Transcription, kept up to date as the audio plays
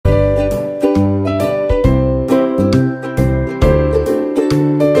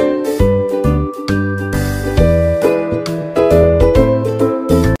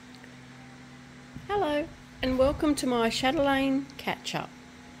to my chatelaine catch-up.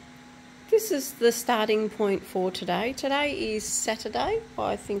 This is the starting point for today. Today is Saturday.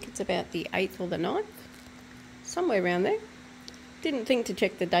 I think it's about the 8th or the 9th, somewhere around there. Didn't think to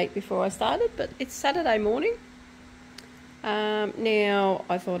check the date before I started, but it's Saturday morning. Now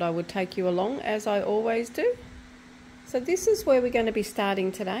I thought I would take you along as I always do. So this is where we're going to be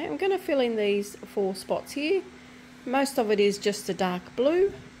starting today. I'm going to fill in these 4 spots here. Most of it is just a dark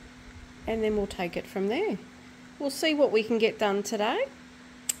blue, and then we'll take it from there. We'll see what we can get done today.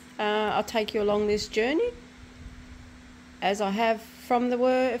 I'll take you along this journey as I have from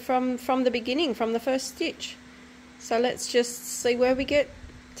the beginning, from the first stitch. So let's just see where we get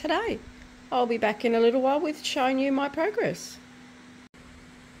today. I'll be back in a little while with showing you my progress.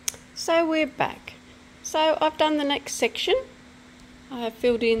 So we're back. So I've done the next section. I have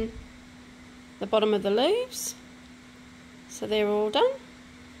filled in the bottom of the leaves. So they're all done.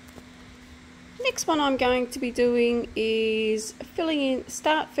 Next one I'm going to be doing is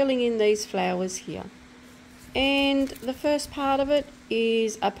start filling in these flowers here. And the first part of it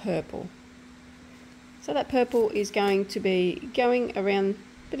is a purple. So that purple is going to be going around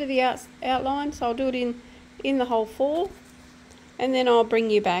a bit of the outline. So I'll do it in the whole 4. And then I'll bring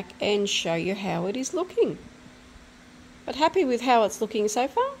you back and show you how it is looking. But happy with how it's looking so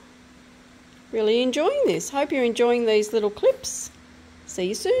far. Really enjoying this. Hope you're enjoying these little clips. See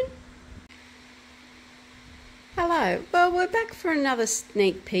you soon. Hello. Well, we're back for another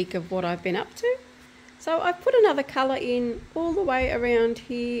sneak peek of what I've been up to. So I've put another colour in all the way around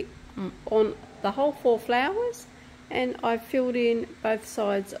here on the whole 4 flowers. And I've filled in both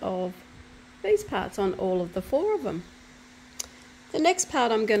sides of these parts on all of the 4 of them. The next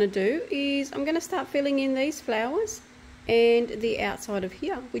part I'm going to do is I'm going to start filling in these flowers and the outside of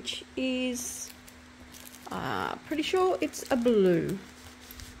here, which is pretty sure it's a blue.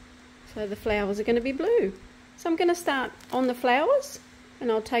 So the flowers are going to be blue. So I'm going to start on the flowers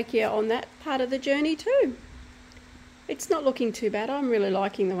and I'll take you on that part of the journey too. It's not looking too bad. I'm really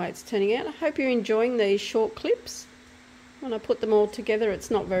liking the way it's turning out. I hope you're enjoying these short clips. When I put them all together,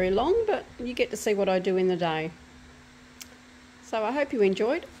 it's not very long, but you get to see what I do in the day. So I hope you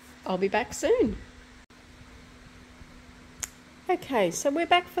enjoyed. I'll be back soon. Okay, so we're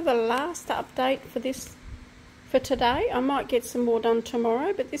back for the last update for today. I might get some more done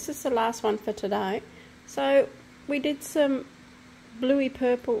tomorrow, but this is the last one for today. So we did some bluey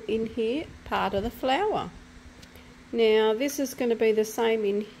purple in here, part of the flower. Now this is going to be the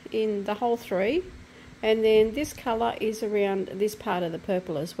same in the whole 3, and then this colour is around this part of the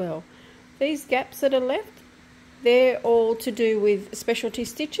purple as well. These gaps that are left, they're all to do with specialty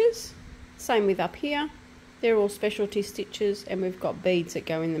stitches. Same with up here. They're all specialty stitches, and we've got beads that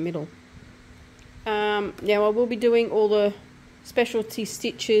go in the middle. Now I will be doing all the specialty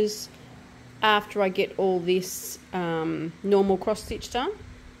stitches after I get all this normal cross stitch done.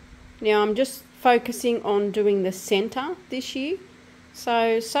 Now I'm just focusing on doing the centre this year.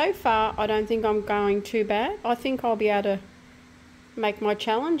 So far I don't think I'm going too bad. I think I'll be able to make my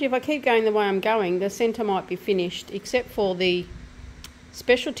challenge. If I keep going the way I'm going, the centre might be finished, except for the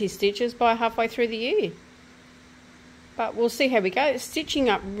specialty stitches, by halfway through the year. But we'll see how we go. It's stitching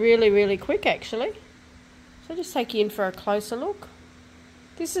up really quick actually. So I'll just take you in for a closer look.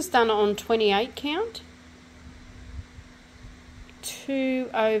 This is done on 28 count.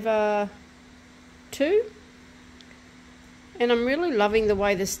 2/2. And I'm really loving the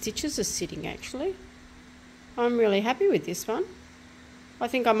way the stitches are sitting actually. I'm really happy with this one. I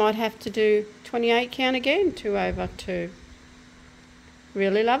think I might have to do 28 count again, 2/2.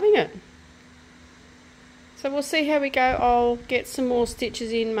 Really loving it. So we'll see how we go. I'll get some more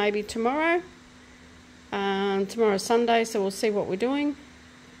stitches in maybe tomorrow. Tomorrow's Sunday, so we'll see what we're doing.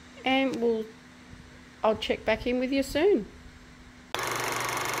 And I'll check back in with you soon.